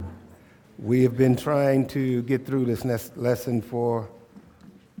We have been trying to get through this lesson for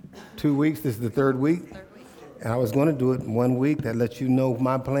 2 weeks. This is the third week. And I was going to do it in 1 week. That lets you know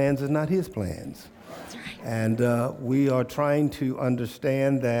my plans is not his plans. That's right. And we are trying to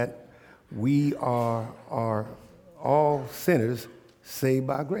understand that we are all sinners saved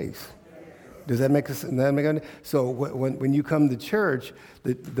by grace. Does that make sense? So when you come to church,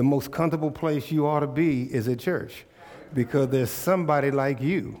 the most comfortable place you ought to be is at church, because there's somebody like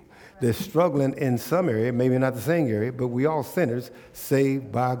you that's struggling in some area, maybe not the same area, but we all sinners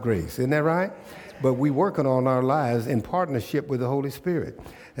saved by grace. Isn't that right? But we working on our lives in partnership with the Holy Spirit.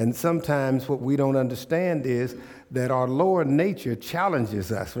 And sometimes what we don't understand is that our lower nature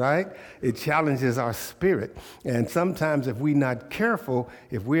challenges us, right? It challenges our spirit. And sometimes if we're not careful,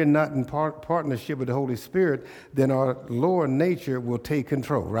 if we're not in partnership with the Holy Spirit, then our lower nature will take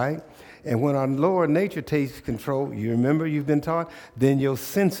control, right? And when our lower nature takes control, you remember you've been taught, then your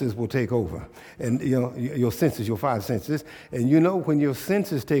senses will take over. And your senses, your five senses. And when your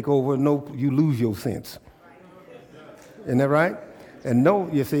senses take over, you lose your sense. Isn't that right? And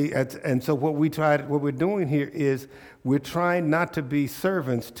you see, and so what we're doing here is we're trying not to be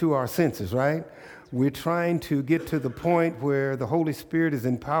servants to our senses, right? We're trying to get to the point where the Holy Spirit has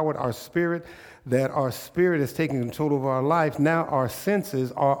empowered our spirit, that our spirit is taking control of our life. Now our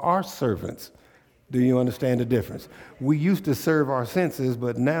senses are our servants. Do you understand the difference? We used to serve our senses,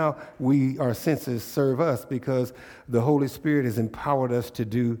 but now our senses serve us because the Holy Spirit has empowered us to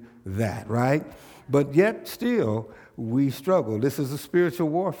do that, right? But yet still, we struggle. This is a spiritual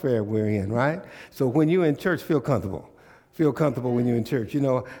warfare we're in, right? So when you're in church, feel comfortable. Feel comfortable when you're in church.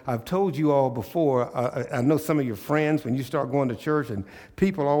 I've told you all before, I know some of your friends, when you start going to church, and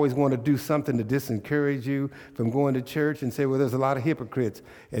people always want to do something to disencourage you from going to church and say, well, there's a lot of hypocrites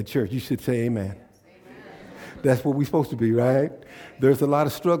at church. You should say amen. That's what we're supposed to be, right? There's a lot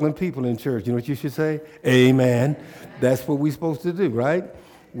of struggling people in church. You know what you should say? Amen. That's what we're supposed to do, right?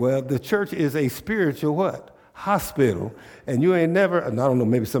 Well, the church is a spiritual what? Hospital. And you ain't never, and I don't know,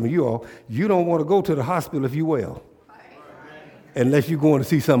 maybe some of you all, you don't want to go to the hospital if you well. Unless you're going to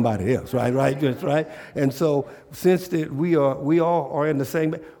see somebody else, right? That's right. And so since we all are in the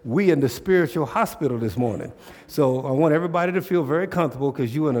same, we in the spiritual hospital this morning. So I want everybody to feel very comfortable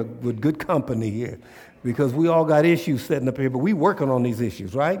because you're with good company here. Because we all got issues setting up here, but we working on these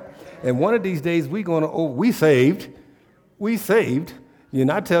issues, right? And one of these days we saved.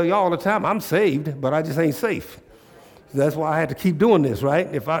 I tell you all the time, I'm saved, but I just ain't safe. So that's why I had to keep doing this, right?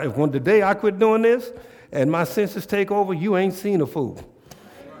 If the day I quit doing this and my senses take over, you ain't seen a fool.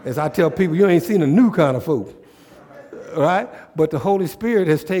 As I tell people, you ain't seen a new kind of fool, right? But the Holy Spirit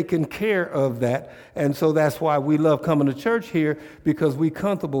has taken care of that. And so that's why we love coming to church here, because we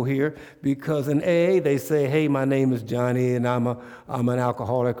comfortable here. Because in AA, they say, hey, my name is Johnny, and I'm an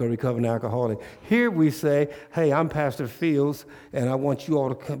alcoholic or recovering alcoholic. Here we say, hey, I'm Pastor Fields, and I want you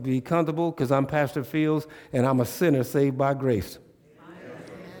all to be comfortable because I'm Pastor Fields, and I'm a sinner saved by grace.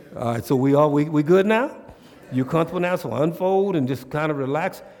 All right, so we good now? You comfortable now? So unfold and just kind of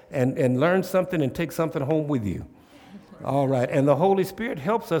relax and learn something and take something home with you. All right, and the Holy Spirit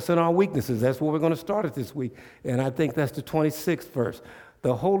helps us in our weaknesses. That's where we're going to start it this week, and I think that's the 26th verse.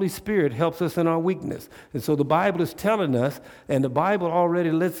 The Holy Spirit helps us in our weakness. And so the Bible is telling us, and the Bible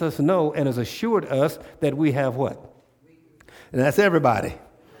already lets us know and has assured us that we have what? And that's everybody.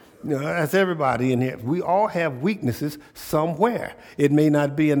 That's everybody in here. We all have weaknesses somewhere. It may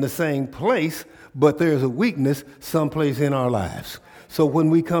not be in the same place, but there's a weakness someplace in our lives. So when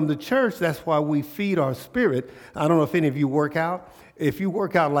we come to church, that's why we feed our spirit. I don't know if any of you work out. If you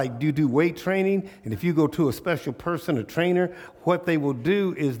work out like you do weight training, and if you go to a special person, a trainer, what they will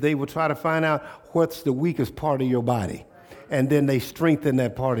do is they will try to find out what's the weakest part of your body. And then they strengthen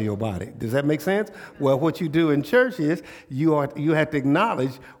that part of your body. Does that make sense? Well, what you do in church is you have to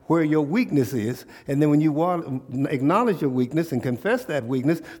acknowledge where your weakness is. And then when you acknowledge your weakness and confess that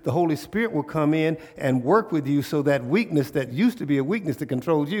weakness, the Holy Spirit will come in and work with you so that weakness that used to be a weakness that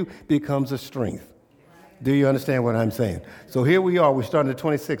controls you becomes a strength. Do you understand what I'm saying? So here we are. We're starting at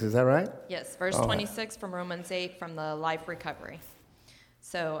 26. Is that right? Yes, verse 26 from Romans 8 from the Life Recovery.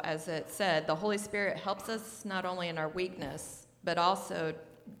 So as it said, the Holy Spirit helps us not only in our weakness, but also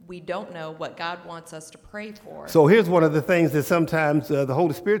we don't know what God wants us to pray for. So here's one of the things that sometimes the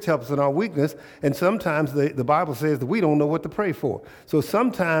Holy Spirit helps us in our weakness, and sometimes the Bible says that we don't know what to pray for. So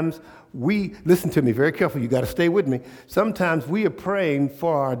sometimes listen to me very carefully, you got to stay with me. Sometimes we are praying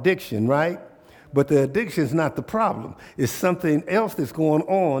for our addiction, right? But the addiction is not the problem. It's something else that's going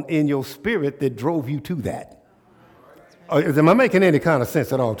on in your spirit that drove you to that. Am I making any kind of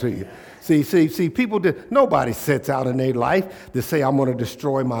sense at all to you? See, people, nobody sets out in their life to say, I'm going to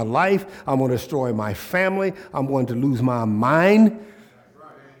destroy my life, I'm going to destroy my family, I'm going to lose my mind.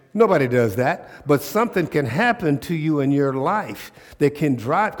 Nobody does that, but something can happen to you in your life that can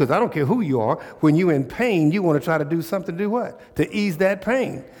drive, because I don't care who you are, when you're in pain, you want to try to do something to do what? To ease that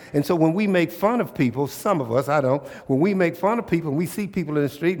pain. And so when we make fun of people, some of us, I don't, when we make fun of people, we see people in the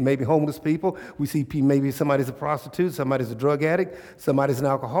street, maybe homeless people, we see maybe somebody's a prostitute, somebody's a drug addict, somebody's an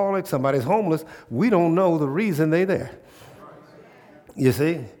alcoholic, somebody's homeless, we don't know the reason they're there. You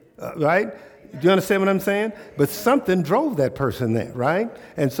see, right? Do you understand what I'm saying? But something drove that person there, right?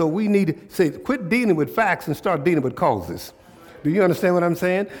 And so we need to say, quit dealing with facts and start dealing with causes. Do you understand what I'm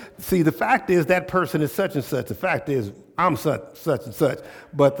saying? See, the fact is that person is such and such. The fact is I'm such and such.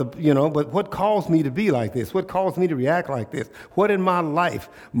 But but what caused me to be like this? What caused me to react like this? What in my life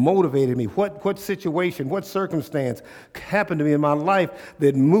motivated me? What situation, what circumstance happened to me in my life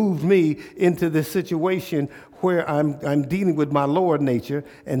that moved me into this situation where I'm dealing with my lower nature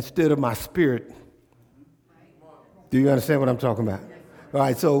instead of my spirit? Do you understand what I'm talking about? All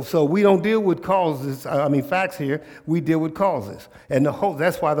right, so we don't deal with causes, facts here. We deal with causes. And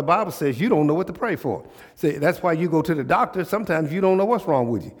that's why the Bible says you don't know what to pray for. See, that's why you go to the doctor. Sometimes you don't know what's wrong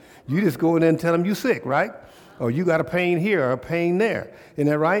with you. You just go in there and tell them you're sick, right? Or you got a pain here or a pain there. Isn't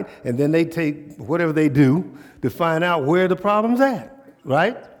that right? And then they take whatever they do to find out where the problem's at,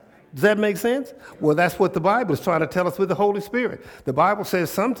 right? Does that make sense? Well, that's what the Bible is trying to tell us with the Holy Spirit. The Bible says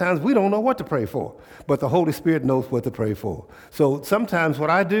sometimes we don't know what to pray for, but the Holy Spirit knows what to pray for. So sometimes what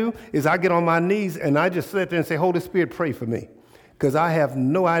I do is I get on my knees and I just sit there and say, Holy Spirit, pray for me, because I have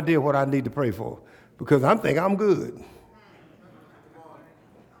no idea what I need to pray for, because I think I'm good.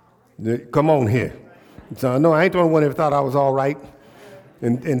 Come on here. So no, I ain't the only one that thought I was all right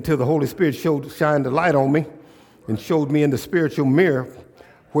until the Holy Spirit shined the light on me and showed me in the spiritual mirror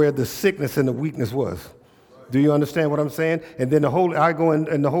where the sickness and the weakness was. Do you understand what I'm saying? And then I go in,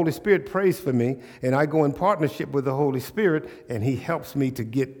 and the Holy Spirit prays for me, and I go in partnership with the Holy Spirit, and he helps me to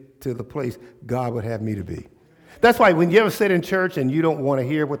get to the place God would have me to be. That's why when you ever sit in church and you don't want to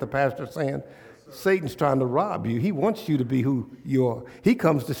hear what the pastor's saying, Satan's trying to rob you. He wants you to be who you are. He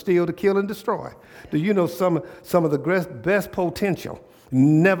comes to steal, to kill, and destroy. Do you know some of the best potential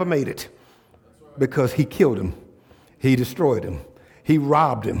never made it because he killed him. He destroyed him. He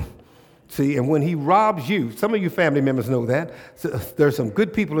robbed him. See, and when he robs you, some of you family members know that. So there's some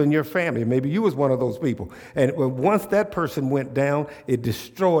good people in your family. Maybe you was one of those people. And once that person went down, it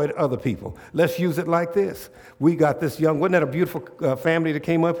destroyed other people. Let's use it like this. We got this wasn't that a beautiful family that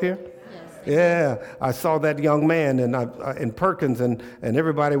came up here? Yeah, I saw that young man in Perkins, and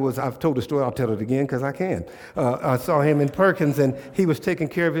everybody was, I've told the story, I'll tell it again because I can. I saw him in Perkins, and he was taking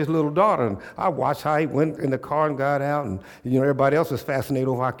care of his little daughter, and I watched how he went in the car and got out, and everybody else was fascinated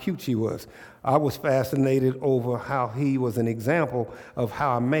over how cute she was. I was fascinated over how he was an example of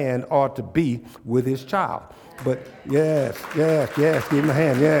how a man ought to be with his child. But yes, give him a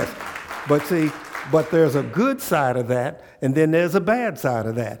hand, yes. But see, but there's a good side of that, and then there's a bad side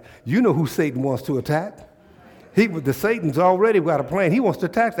of that. You know who Satan wants to attack. Satan's already got a plan. He wants to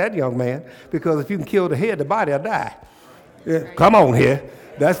attack that young man, because if you can kill the head, the body will die. Yeah, come on here.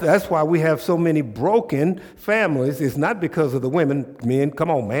 That's why we have so many broken families. It's not because of the women. Men,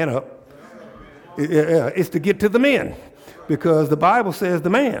 come on, man up. It's to get to the men, because the Bible says the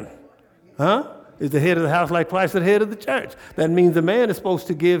man, is the head of the house like Christ is the head of the church. That means the man is supposed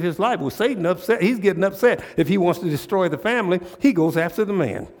to give his life. Well, Satan upset. He's getting upset. If he wants to destroy the family, he goes after the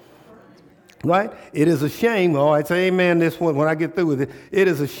man. Right? It is a shame. All right, say amen this one when I get through with it. It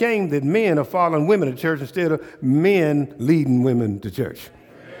is a shame that men are following women to church instead of men leading women to church.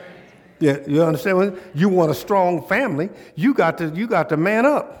 Yeah, you understand what? You want a strong family, you got to man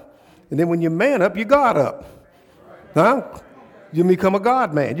up. And then when you man up, you God up. Huh? You become a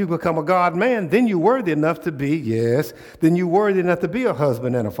God man. You become a God man, then you're worthy enough to be, then you're worthy enough to be a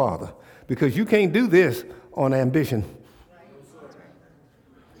husband and a father. Because you can't do this on ambition.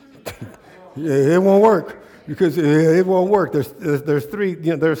 It won't work. Because it won't work.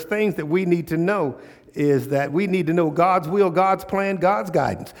 There's things that we need to know, is that we need to know God's will, God's plan, God's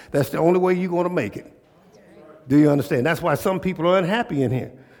guidance. That's the only way you're going to make it. Do you understand? That's why some people are unhappy in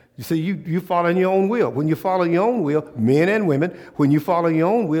here. You see, you follow your own will. When you follow your own will, men and women, when you follow your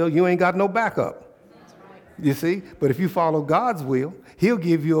own will, you ain't got no backup. You see? But if you follow God's will, he'll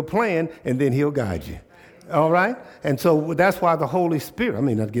give you a plan, and then he'll guide you. All right? And so that's why the Holy Spirit, I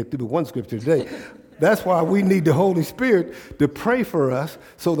may not get through the one scripture today. That's why we need the Holy Spirit to pray for us.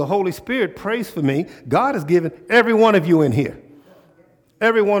 So the Holy Spirit prays for me. God has given every one of you in here.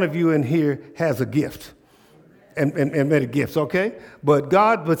 Every one of you in here has a gift. and better gifts, okay? But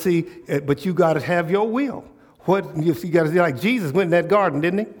you got to have your will. You got to see, like Jesus went in that garden,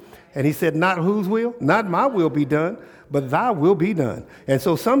 didn't he? And he said, not whose will? Not my will be done, but thy will be done. And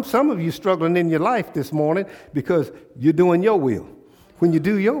so some of you struggling in your life this morning because you're doing your will. When you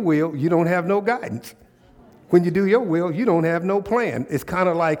do your will, you don't have no guidance. When you do your will, you don't have no plan. It's kind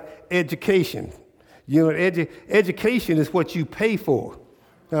of like education. You know, education is what you pay for.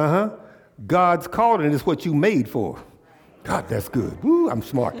 God's calling is what you made for. God, that's good. Woo, I'm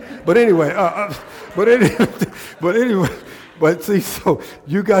smart. But anyway, but see, so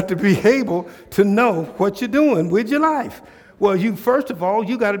you got to be able to know what you're doing with your life. Well, first of all,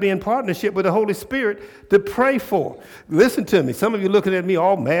 you got to be in partnership with the Holy Spirit to pray for. Listen to me. Some of you looking at me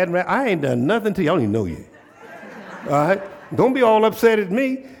all mad. I ain't done nothing to you. I don't even know you. All right? Don't be all upset at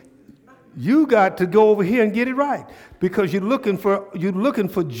me. You got to go over here and get it right because you're looking for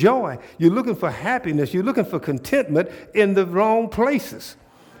joy. You're looking for happiness. You're looking for contentment in the wrong places.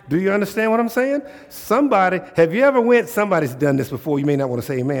 Do you understand what I'm saying? Somebody's done this before. You may not want to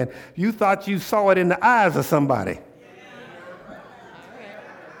say amen. You thought you saw it in the eyes of somebody.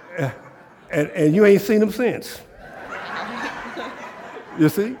 And you ain't seen them since. You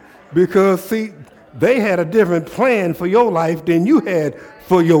see? Because, they had a different plan for your life than you had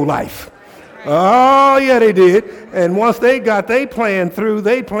for your life. Oh, yeah, they did. And once they got their plan through,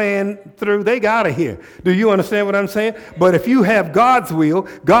 they got out of here. Do you understand what I'm saying? But if you have God's will,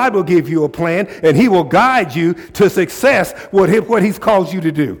 God will give you a plan, and he will guide you to success, what he's called you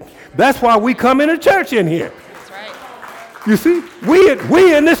to do. That's why we come into church in here. That's right. You see,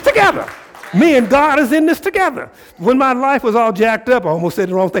 we in this together. Me and God is in this together. When my life was all jacked up, I almost said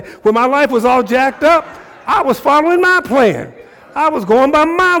the wrong thing. When my life was all jacked up, I was following my plan. I was going by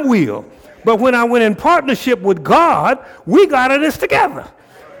my will. But when I went in partnership with God, we got in this together.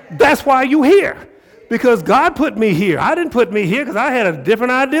 That's why you here. Because God put me here. I didn't put me here because I had a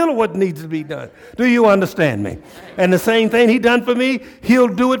different idea of what needs to be done. Do you understand me? And the same thing he done for me, he'll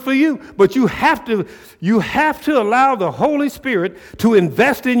do it for you. But you have to allow the Holy Spirit to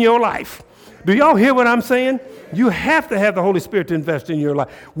invest in your life. Do y'all hear what I'm saying? You have to have the Holy Spirit to invest in your life.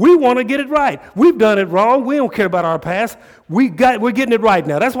 We want to get it right. We've done it wrong. We don't care about our past. We're getting it right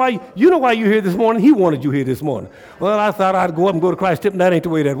now. That's why, you know why you're here this morning? He wanted you here this morning. Well, I thought I'd go up and go to Christ Temple. That ain't the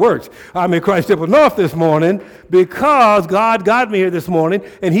way that works. I'm in Christ Temple North this morning because God got me here this morning,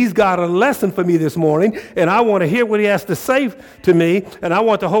 and he's got a lesson for me this morning, and I want to hear what he has to say to me, and I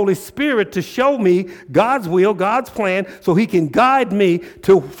want the Holy Spirit to show me God's will, God's plan, so he can guide me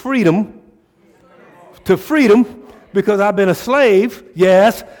to freedom, because I've been a slave.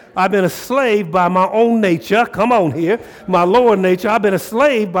 Yes, I've been a slave by my own nature. Come on here. My lower nature. I've been a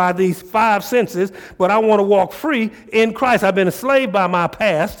slave by these five senses, but I want to walk free in Christ. I've been a slave by my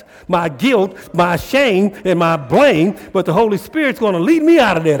past, my guilt, my shame, and my blame, but the Holy Spirit's going to lead me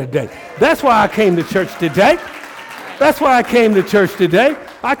out of there today. That's why I came to church today. I came to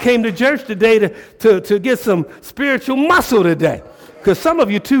church today to get some spiritual muscle today, because some of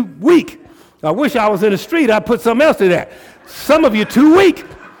you too weak. I wish I was in the street. I'd put something else to that. Some of you too weak.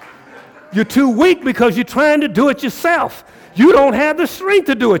 You're too weak because you're trying to do it yourself. You don't have the strength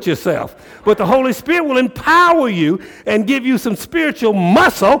to do it yourself. But the Holy Spirit will empower you and give you some spiritual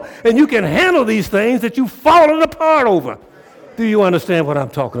muscle, and you can handle these things that you've fallen apart over. Do you understand what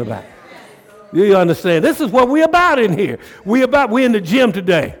I'm talking about? Do you understand? This is what we're about in here. We're in the gym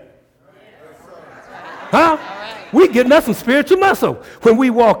today. Huh? We getting us some spiritual muscle when we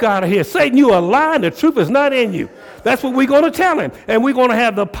walk out of here. Satan, you are lying. The truth is not in you. That's what we're going to tell him. And we're going to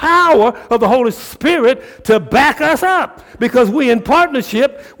have the power of the Holy Spirit to back us up because we're in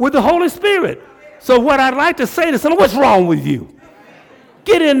partnership with the Holy Spirit. So what I'd like to say to someone, what's wrong with you?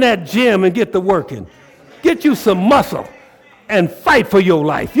 Get in that gym and get to working. Get you some muscle and fight for your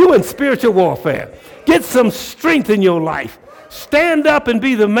life. You in spiritual warfare. Get some strength in your life. Stand up and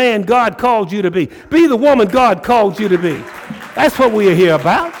be the man God called you to be. Be the woman God called you to be. That's what we're here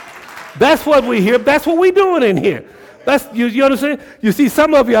about. That's what we're here. That's what we're doing in here. You understand? You see,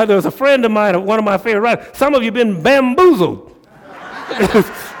 some of you, there was a friend of mine, one of my favorite writers, some of you have been bamboozled.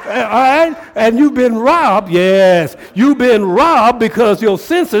 All right? And you've been robbed. Yes. You've been robbed because your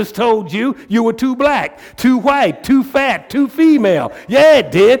senses told you were too black, too white, too fat, too female. Yeah,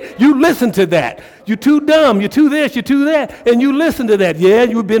 it did. You listened to that. You're too dumb. You're too this. You're too that. And you listened to that. Yeah,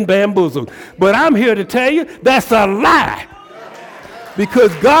 you've been bamboozled. But I'm here to tell you that's a lie.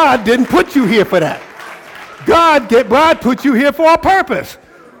 Because God didn't put you here for that. God put you here for a purpose.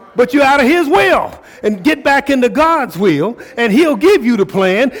 But you're out of his will. And get back into God's will, and he'll give you the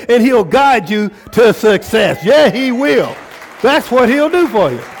plan, and he'll guide you to success. Yeah, he will. That's what he'll do for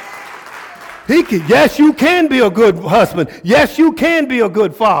you. Yes, you can be a good husband. Yes, you can be a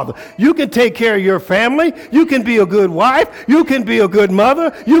good father. You can take care of your family. You can be a good wife. You can be a good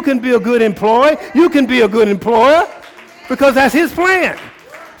mother. You can be a good employee. You can be a good employer because that's his plan.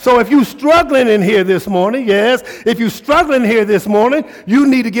 So if you're struggling in here this morning, yes, if you're struggling here this morning, you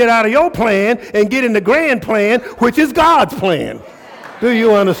need to get out of your plan and get in the grand plan, which is God's plan. Do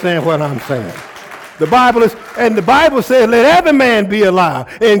you understand what I'm saying? The Bible says, let every man be a liar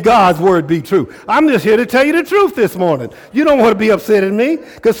and God's word be true. I'm just here to tell you the truth this morning. You don't want to be upset at me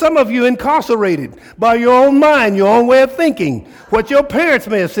because some of you incarcerated by your own mind, your own way of thinking, what your parents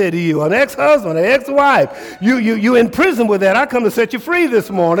may have said to you, an ex-husband, an ex-wife. You in prison with that. I come to set you free this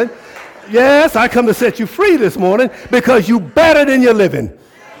morning. Yes, I come to set you free this morning because you better than you're living.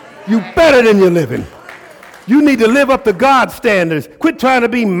 You better than you're living. You need to live up to God's standards. Quit trying to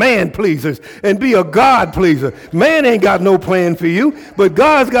be man pleasers and be a God pleaser. Man ain't got no plan for you, but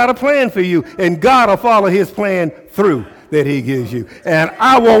God's got a plan for you, and God will follow his plan through that he gives you. And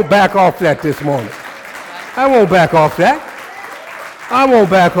I won't back off that this morning. I won't back off that. I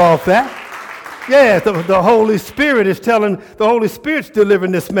won't back off that. Yeah, the Holy Spirit is the Holy Spirit's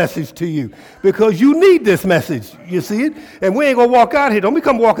delivering this message to you because you need this message. You see it? And we ain't going to walk out here. Don't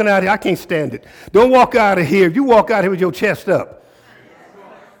become walking out here. I can't stand it. Don't walk out of here. You walk out here with your chest up.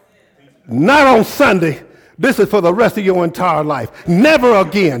 Not on Sunday. This is for the rest of your entire life. Never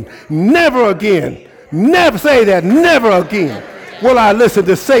again. Never again. Never say that. Never again will I listen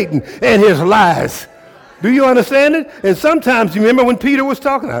to Satan and his lies. Do you understand it? And sometimes, you remember when Peter was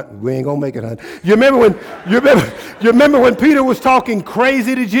talking? We ain't gonna make it, hon. You remember when Peter was talking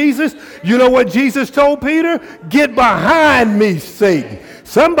crazy to Jesus? You know what Jesus told Peter? Get behind me, Satan.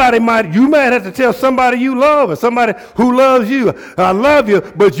 You might have to tell somebody you love or somebody who loves you, I love you,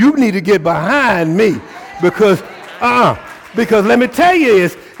 but you need to get behind me because let me tell you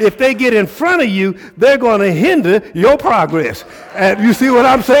is, if they get in front of you, they're going to hinder your progress. You see what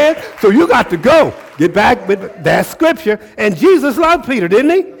I'm saying? So you got to go. Get back. But that's scripture. And Jesus loved Peter,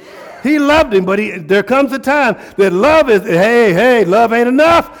 didn't he? He loved him, but there comes a time that love ain't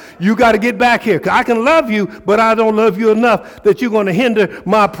enough. You got to get back here. I can love you, but I don't love you enough that you're going to hinder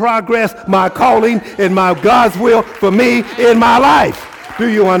my progress, my calling, and my God's will for me in my life. Do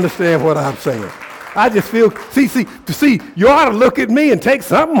you understand what I'm saying? I just feel, you ought to look at me and take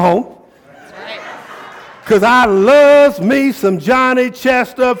something home. Because I loves me some Johnny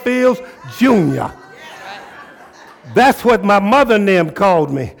Chesterfields Jr. That's what my mother and them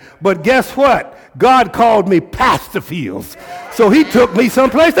called me. But guess what? God called me Pastor Fields. So he took me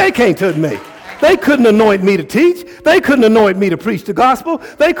someplace they can't take me. They couldn't anoint me to teach. They couldn't anoint me to preach the gospel.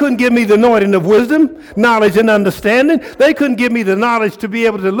 They couldn't give me the anointing of wisdom, knowledge, and understanding. They couldn't give me the knowledge to be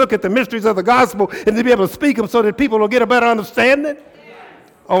able to look at the mysteries of the gospel and to be able to speak them so that people will get a better understanding.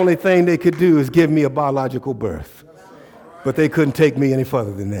 Only thing they could do is give me a biological birth. But they couldn't take me any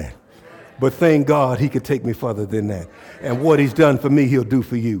further than that. But thank God he could take me further than that. And what he's done for me, he'll do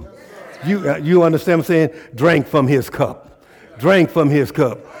for you. You understand what I'm saying? Drink from his cup. Drink from his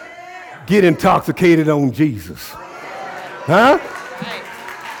cup. Get intoxicated on Jesus. Huh?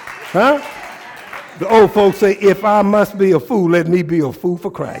 The old folks say, if I must be a fool, let me be a fool for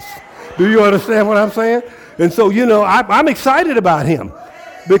Christ. Do you understand what I'm saying? And so, I'm excited about him.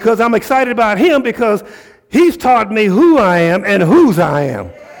 Because he's taught me who I am and whose I am.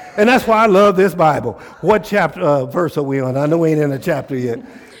 And that's why I love this Bible. What verse are we on? I know we ain't in a chapter yet.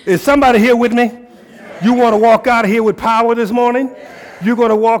 Is somebody here with me? You want to walk out of here with power this morning? You're going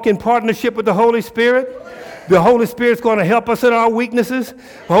to walk in partnership with the Holy Spirit. The Holy Spirit's going to help us in our weaknesses.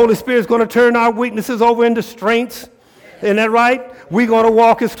 The Holy Spirit's going to turn our weaknesses over into strengths. Isn't that right? We're going to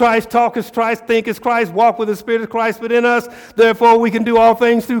walk as Christ, talk as Christ, think as Christ, walk with the Spirit of Christ within us. Therefore, we can do all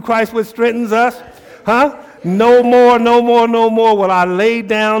things through Christ which strengthens us. No more will I lay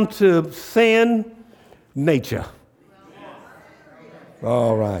down to sin nature.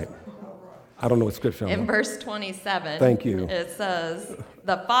 All right. I don't know what scripture I'm on. In verse 27, thank you. It says,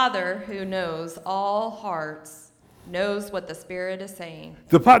 the Father who knows all hearts knows what the Spirit is saying.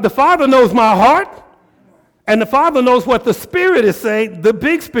 The Father knows my heart, and the Father knows what the Spirit is saying, the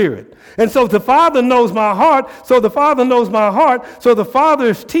big Spirit. And so the Father knows my heart, so the Father knows my heart, so the Father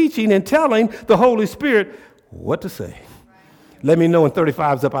is teaching and telling the Holy Spirit what to say. Let me know when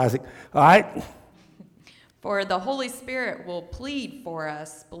 35's up, Isaac. All right? For the Holy Spirit will plead for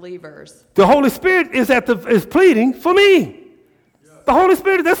us believers. The Holy Spirit is pleading for me. The Holy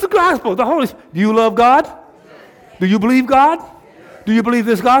Spirit, that's the gospel. Do you love God? Do you believe God? Do you believe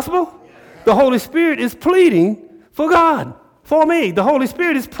this gospel? The Holy Spirit is pleading for God, for me. The Holy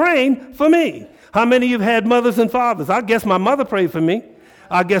Spirit is praying for me. How many of you have had mothers and fathers? I guess my mother prayed for me.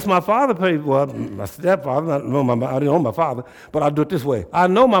 I guess my father prayed, well, my stepfather, I didn't know my father, but I'll do it this way. I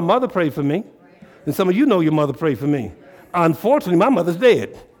know my mother prayed for me, and some of you know your mother prayed for me. Unfortunately, my mother's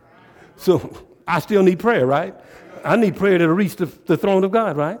dead. So I still need prayer, right? I need prayer to reach the throne of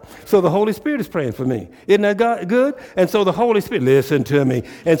God, right? So the Holy Spirit is praying for me. Isn't that good? And so the Holy Spirit, listen to me.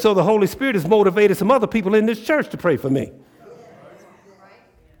 And so the Holy Spirit has motivated some other people in this church to pray for me.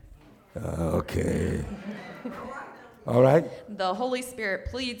 Okay. All right. The Holy Spirit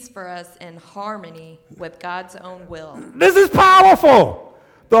pleads for us in harmony with God's own will. This is powerful.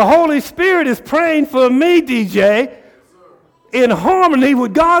 The Holy Spirit is praying for me, DJ, in harmony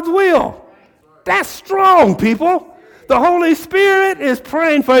with God's will. That's strong, people. The Holy Spirit is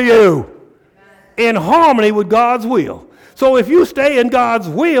praying for you in harmony with God's will. So if you stay in God's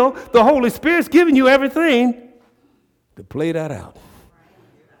will, the Holy Spirit's giving you everything to play that out.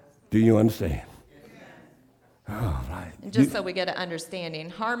 Do you understand? Oh, right. And just so we get an understanding,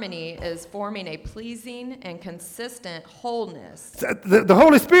 harmony is forming a pleasing and consistent wholeness. The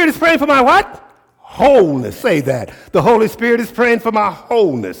Holy Spirit is praying for my what? Wholeness. Say that. The Holy Spirit is praying for my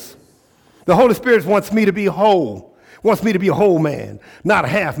wholeness. The Holy Spirit wants me to be whole, wants me to be a whole man, not a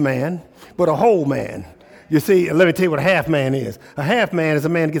half man, but a whole man. You see, let me tell you what a half man is. A half man is a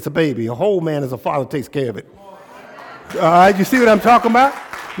man that gets a baby. A whole man is a father that takes care of it. All right, you see what I'm talking about?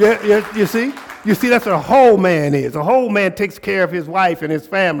 Yeah, you see? You see, that's what a whole man is. A whole man takes care of his wife and his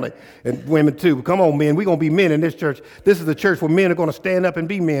family, and women too. Come on, men. We're going to be men in this church. This is the church where men are going to stand up and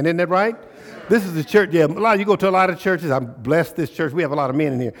be men. Isn't that right? This is the church. Yeah, you go to a lot of churches. I'm blessed this church. We have a lot of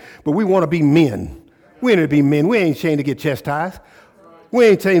men in here. But we want to be men. We need to be men. We ain't ashamed to get chastised. We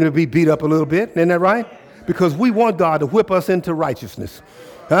ain't ashamed to be beat up a little bit. Isn't that right? Because we want God to whip us into righteousness.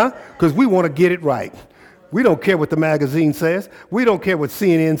 Huh? Because we want to get it right. We don't care what the magazine says. We don't care what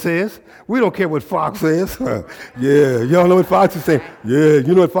CNN says. We don't care what Fox says. Yeah, y'all know what Fox is saying. Yeah,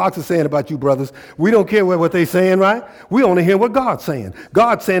 you know what Fox is saying about you, brothers. We don't care what they're saying, right? We only hear what God's saying.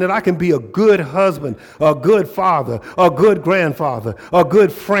 God's saying that I can be a good husband, a good father, a good grandfather, a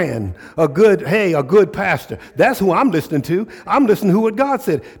good friend, a good pastor. That's who I'm listening to. I'm listening to what God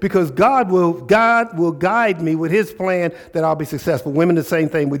said, because God will guide me with his plan that I'll be successful. Women, the same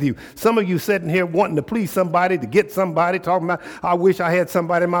thing with you. Some of you sitting here wanting to please somebody, to get somebody, talking about, I wish I had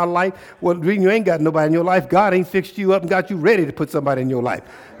somebody in my life. Well, the reason you ain't got nobody in your life, God ain't fixed you up and got you ready to put somebody in your life.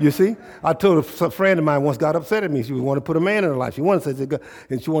 You see? I told a friend of mine once got upset at me. She wanted to put a man in her life. She wanted to say,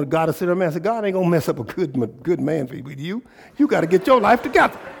 and she wanted God to sit her man. I said, God ain't going to mess up a good man for you. You got to get your life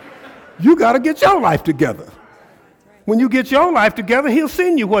together. You got to get your life together. When you get your life together, he'll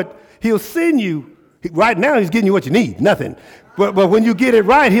send you. Right now, he's getting you what you need, nothing. But when you get it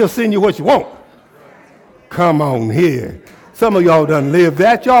right, he'll send you what you want. Come on here. Some of y'all done lived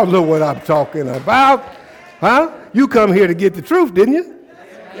that. Y'all know what I'm talking about. Huh? You come here to get the truth, didn't you?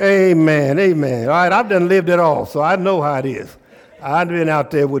 Amen, amen. All right, I've done lived it all, so I know how it is. I've been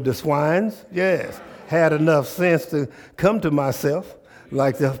out there with the swines, yes. Had enough sense to come to myself,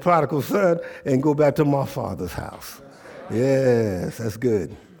 like the prodigal son, and go back to my father's house. Yes, that's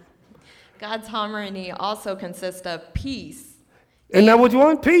good. God's harmony also consists of peace. Isn't that what you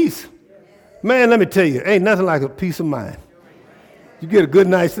want? Peace. Man, let me tell you, ain't nothing like a peace of mind. You get a good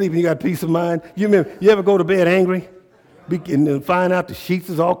night's sleep and you got peace of mind. You ever go to bed angry and find out the sheets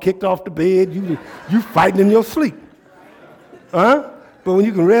is all kicked off the bed? You fighting in your sleep. Huh? But when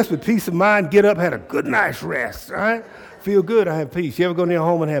you can rest with peace of mind, get up, had a good night's rest, all right? Feel good, I have peace. You ever go to your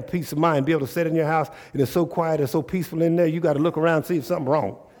home and have peace of mind, be able to sit in your house and it's so quiet and so peaceful in there, you got to look around and see if something's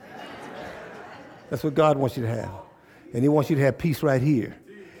wrong. That's what God wants you to have. And he wants you to have peace right here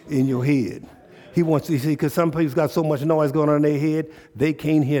in your head. He wants you to see, because some people's got so much noise going on in their head, they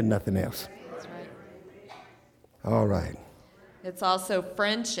can't hear nothing else. That's right. All right. It's also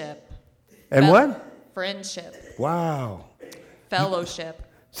friendship. And what? Friendship. Wow. Fellowship.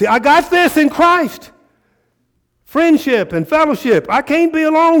 See, I got this in Christ. Friendship and fellowship. I can't be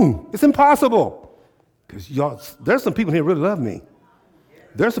alone. It's impossible. Because there's some people here who really love me.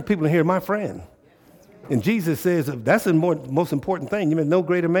 There's some people in here, my friend. And Jesus says that's the most important thing. You mean no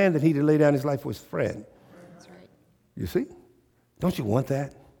greater man than he to lay down his life for his friend. That's right. You see? Don't you want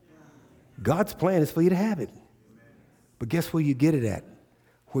that? God's plan is for you to have it. But guess where you get it at?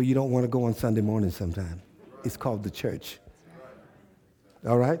 Where you don't want to go on Sunday morning sometime. It's called the church.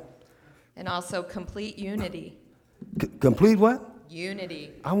 All right? And also complete unity. Complete what?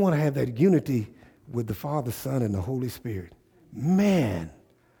 Unity. I want to have that unity with the Father, Son, and the Holy Spirit. Man.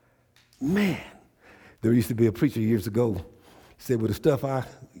 There used to be a preacher years ago. He said, with the stuff I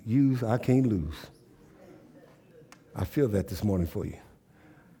use, I can't lose. I feel that this morning for you.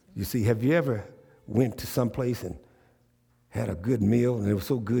 You see, have you ever went to some place and had a good meal, and it was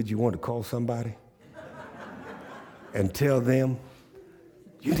so good you wanted to call somebody and tell them,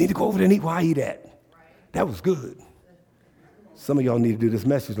 you need to go over there and eat where I eat at. That was good. Some of y'all need to do this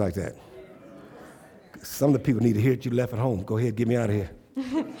message like that. Some of the people need to hear it. You left at home. Go ahead, get me out of here.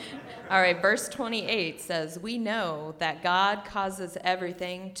 All right, verse 28 says, we know that God causes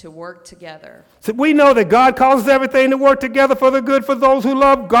everything to work together. So we know that God causes everything to work together for the good for those who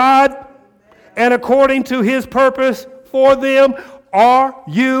love God and according to his purpose for them. Are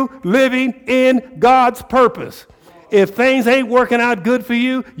you living in God's purpose? If things ain't working out good for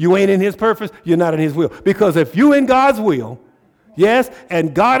you, you ain't in his purpose, you're not in his will. Because if you in God's will, yes,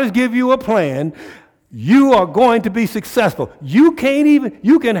 and God has given you a plan, you are going to be successful. You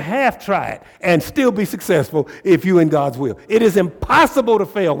can half try it and still be successful if you're in God's will. It is impossible to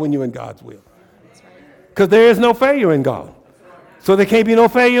fail when you're in God's will. Because there is no failure in God. So there can't be no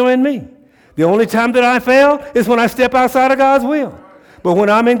failure in me. The only time that I fail is when I step outside of God's will. But when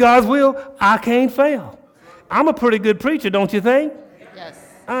I'm in God's will, I can't fail. I'm a pretty good preacher, don't you think? Yes.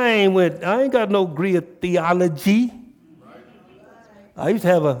 I ain't got no degree of theology. I used to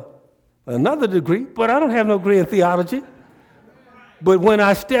have another degree, but I don't have no degree in theology. But when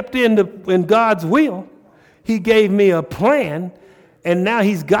I stepped in God's will, he gave me a plan, and now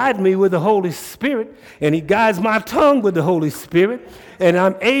he's guiding me with the Holy Spirit, and he guides my tongue with the Holy Spirit, and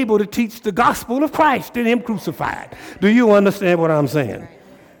I'm able to teach the gospel of Christ and him crucified. Do you understand what I'm saying?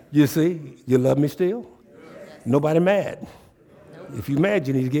 You see, you love me still? Nobody mad. If you're mad,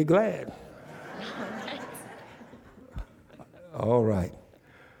 you need to get glad. All right.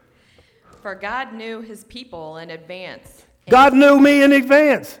 For God knew his people in advance. God knew me in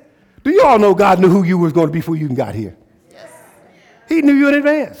advance. Do you all know God knew who you was going to be before you even got here? Yes. He knew you in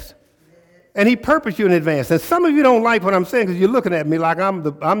advance. And he purposed you in advance. And some of you don't like what I'm saying because you're looking at me like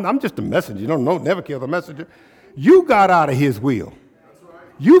I'm just a messenger. You don't know, never kill the messenger. You got out of his will.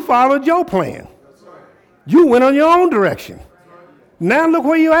 You followed your plan. You went on your own direction. Now look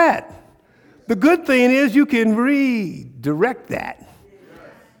where you're at. The good thing is you can redirect that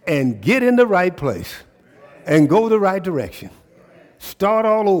and get in the right place and go the right direction. Start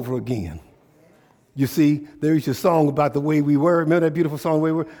all over again. You see, there's a song about the way we were. Remember that beautiful song, The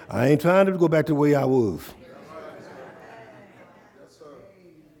Way We Were? I ain't trying to go back to the way I was.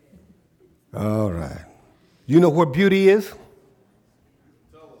 All right. You know what beauty is?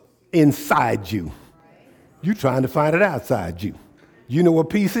 Inside you. You trying to find it outside you. You know what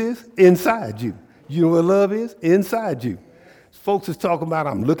peace is? Inside you. You know what love is? Inside you. Folks is talking about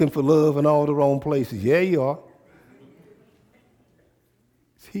I'm looking for love in all the wrong places. Yeah, you are.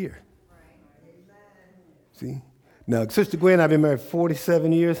 It's here. See? Now, Sister Gwen, I've been married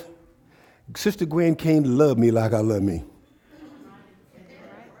 47 years. Sister Gwen can't love me like I love me.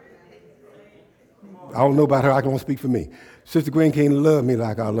 I don't know about her. I can only speak for me. Sister Gwen can't love me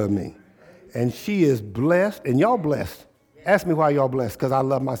like I love me. And she is blessed, and y'all blessed. Ask me why y'all blessed, because I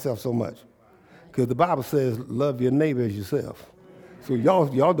love myself so much. Because the Bible says, love your neighbor as yourself. So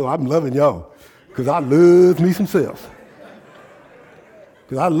y'all know I'm loving y'all, because I love me some self.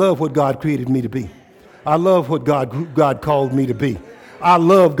 Because I love what God created me to be. I love what God called me to be. I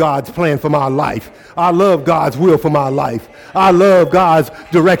love God's plan for my life. I love God's will for my life. I love God's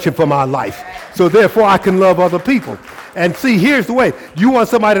direction for my life. So therefore, I can love other people. And see, here's the way. You want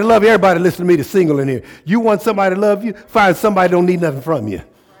somebody to love you. Everybody listen to me that's single in here. You want somebody to love you, find somebody that don't need nothing from you.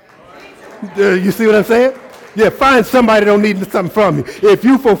 You see what I'm saying? Yeah, find somebody that don't need something from you. If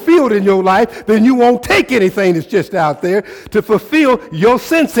you fulfilled in your life, then you won't take anything that's just out there to fulfill your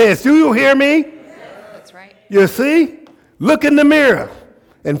senses. Do you hear me? That's right. You see? Look in the mirror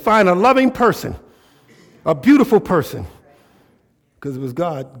and find a loving person, a beautiful person. Because it was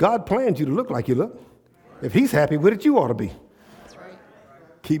God. God planned you to look like you look. If he's happy with it, you ought to be. That's right.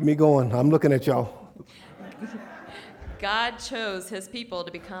 Keep me going. I'm looking at y'all. God chose his people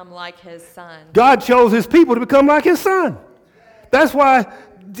to become like his son. God chose his people to become like his son. That's why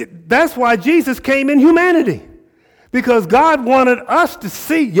Jesus came in humanity. Because God wanted us to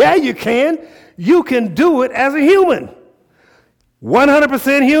see, yeah, you can. You can do it as a human.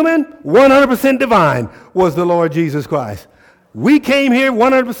 100% human, 100% divine was the Lord Jesus Christ. We came here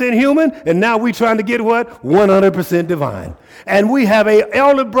 100% human, and now we're trying to get what? 100% divine. And we have an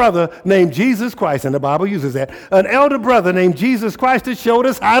elder brother named Jesus Christ, and the Bible uses that. An elder brother named Jesus Christ that showed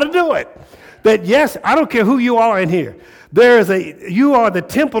us how to do it. That yes, I don't care who you are in here. You are the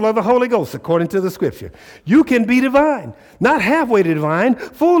temple of the Holy Ghost, according to the scripture. You can be divine. Not halfway divine,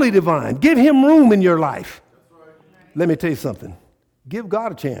 fully divine. Give him room in your life. Let me tell you something. Give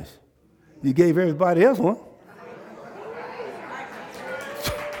God a chance. You gave everybody else one.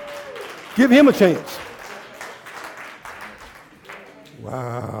 Give him a chance.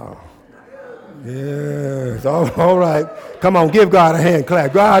 Wow. Yes. All right. Come on, give God a hand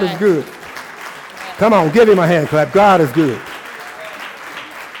clap. God is good. Come on, give him a hand clap. God is good.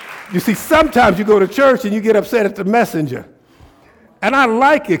 You see, sometimes you go to church and you get upset at the messenger. And I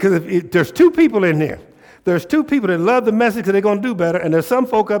like it because there's two people in there. There's two people that love the message because they're going to do better. And there's some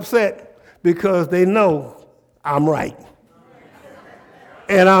folk upset because they know I'm right.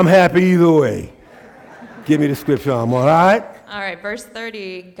 And I'm happy either way. Give me the scripture, I'm all right? All right, verse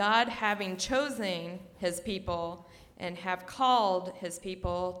 30, God having chosen his people and have called his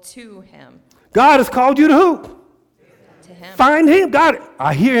people to him. God has called you to who? To him. Find him. God,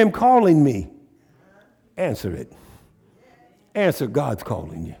 I hear him calling me. Answer it. Answer God's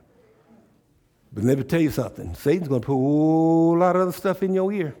calling you. But let me tell you something. Satan's going to put a whole lot of other stuff in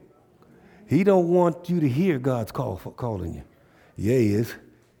your ear. He don't want you to hear God's calling you. Yeah, he is.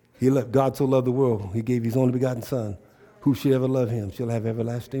 God so loved the world, he gave his only begotten son. Who should ever love him shall have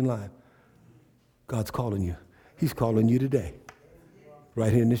everlasting life. God's calling you. He's calling you today.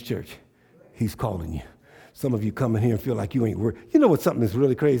 Right here in this church. He's calling you. Some of you come in here and feel like you ain't worthy. You know what something that's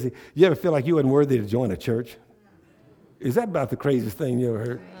really crazy? You ever feel like you wasn't worthy to join a church? Is that about the craziest thing you ever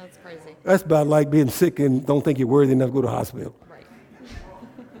heard? That's crazy. That's about like being sick and don't think you're worthy enough to go to the hospital. Right.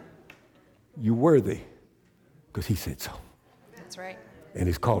 You're worthy because he said so. That's right. And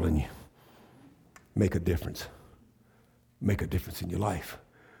he's calling you. Make a difference. Make a difference in your life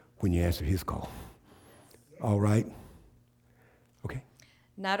when you answer his call. All right? Okay?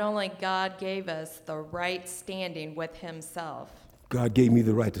 Not only God gave us the right standing with himself. God gave me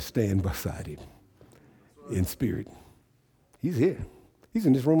the right to stand beside him in spirit. He's here. He's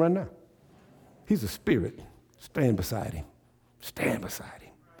in this room right now. He's a spirit. Stand beside him. Stand beside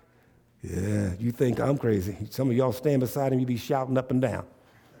him. Yeah, you think I'm crazy. Some of y'all stand beside him, you be shouting up and down.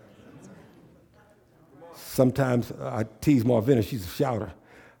 Sometimes I tease Marvina, she's a shouter.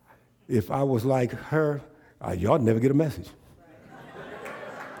 If I was like her, y'all never get a message.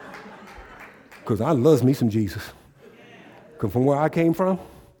 Because I loves me some Jesus. Because from where I came from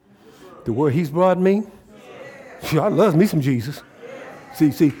to where he's brought me, I loves me some Jesus.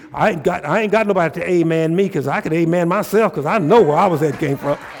 See, I ain't got nobody to amen me because I could amen myself because I know where I was at came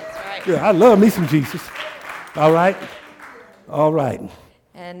from. Yeah, I love me some Jesus. All right? All right.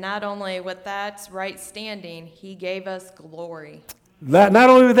 And not only with that right standing, he gave us glory. Not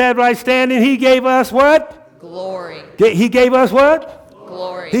only with that right standing, he gave us what? Glory. He gave us what?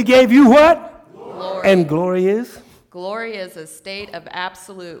 Glory. He gave you what? Glory. And glory is? Glory is a state of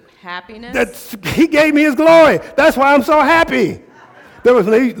absolute happiness. He gave me his glory. That's why I'm so happy. There was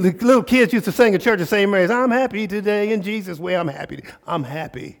little kids used to sing at church at St. Mary's, I'm happy today in Jesus' way. I'm happy. I'm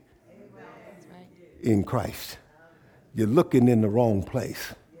happy. In Christ. You're looking in the wrong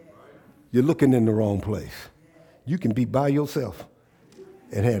place. You're looking in the wrong place. You can be by yourself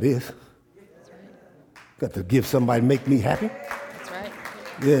and have this. Got to give somebody to make me happy. That's right.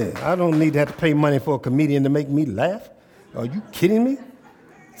 Yeah, I don't need to have to pay money for a comedian to make me laugh. Are you kidding me?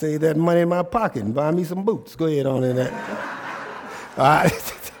 Save that money in my pocket and buy me some boots. Go ahead on in that. All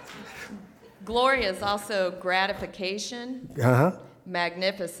right. Glory is also gratification. Uh-huh.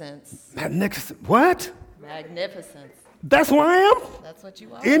 Magnificence. Magnificent. What? Magnificence. That's who I am? That's what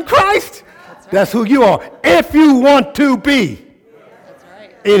you are. In Christ? That's right. That's who you are. If you want to be That's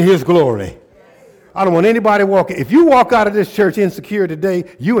right. in his glory. I don't want anybody walking. If you walk out of this church insecure today,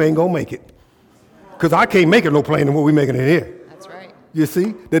 you ain't going to make it. Because I can't make it no plainer than what we're making it here. That's right. You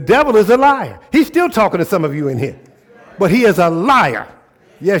see? The devil is a liar. He's still talking to some of you in here. But he is a liar.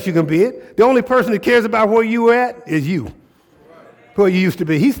 Yes, you can be it. The only person that cares about where you were at is you. Where you used to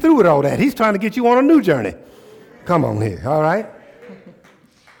be. He's through with all that. He's trying to get you on a new journey. Come on here, all right?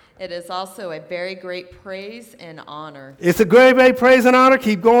 It is also a very great praise and honor. It's a great, great praise and honor.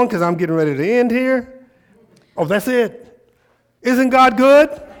 Keep going because I'm getting ready to end here. Oh, that's it. Isn't God good?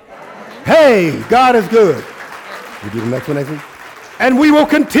 Hey, God is good. We do the next one next week. And we will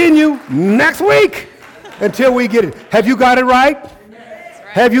continue next week until we get it. Have you got it right? That's right.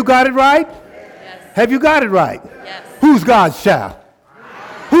 Have you got it right? Yes. Have you got it right? Yes. Who's God's child?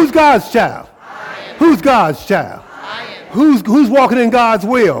 Who's God's child? Who's God's child? I am. Who's walking in God's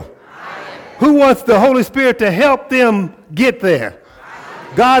will? Who wants the Holy Spirit to help them get there?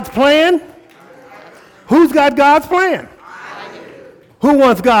 God's plan? Who's got God's plan? I do. Who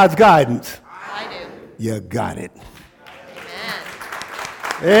wants God's guidance? I do. You got it.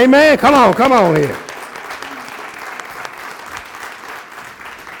 Amen. Amen. Come on here.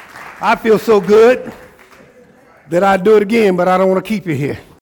 I feel so good that I'd do it again, but I don't want to keep you here.